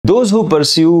Those who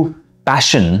pursue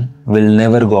passion will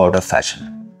never go out of fashion.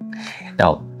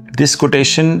 Now, this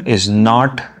quotation is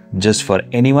not just for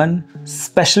anyone,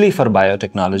 especially for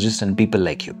biotechnologists and people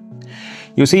like you.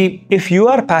 You see, if you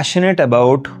are passionate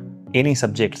about any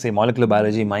subject, say molecular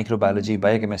biology, microbiology,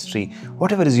 biochemistry,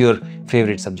 whatever is your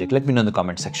favorite subject, let me know in the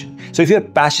comment section. So if you're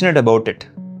passionate about it,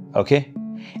 okay,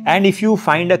 and if you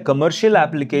find a commercial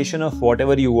application of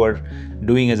whatever you were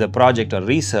doing as a project or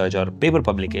research or paper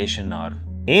publication or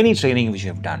any training which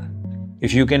you have done,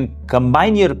 if you can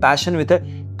combine your passion with a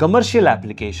commercial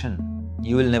application,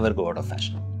 you will never go out of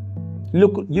fashion.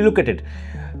 You look at it.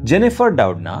 Jennifer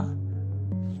Doudna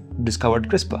discovered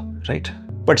CRISPR, right?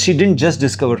 But she didn't just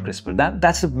discover CRISPR.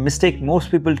 That's a mistake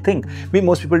most people think.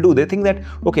 Most people do. They think that,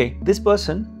 okay, this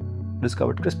person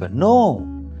discovered CRISPR.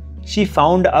 No, she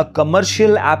found a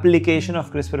commercial application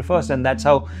of CRISPR first, and that's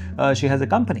how she has a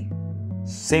company.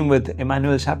 Same with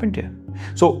Emmanuelle Charpentier.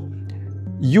 So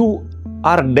you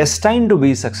are destined to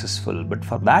be successful, but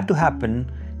for that to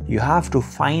happen, you have to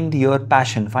find your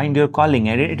passion, find your calling,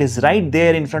 and it is right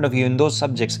there in front of you in those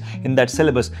subjects, in that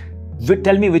syllabus.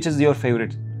 Tell me which is your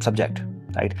favorite subject,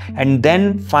 right? And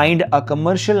then find a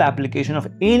commercial application of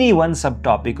any one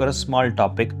subtopic or a small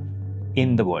topic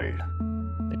in the world.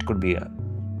 It could be a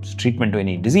treatment to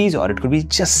any disease, or it could be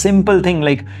just simple thing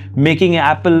like making an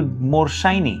apple more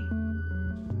shiny.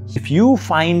 If you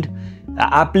find an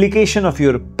application of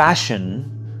your passion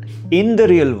in the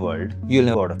real world, you'll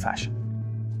never go out of fashion.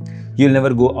 You'll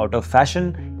never go out of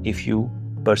fashion if you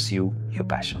pursue your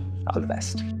passion. All the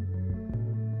best.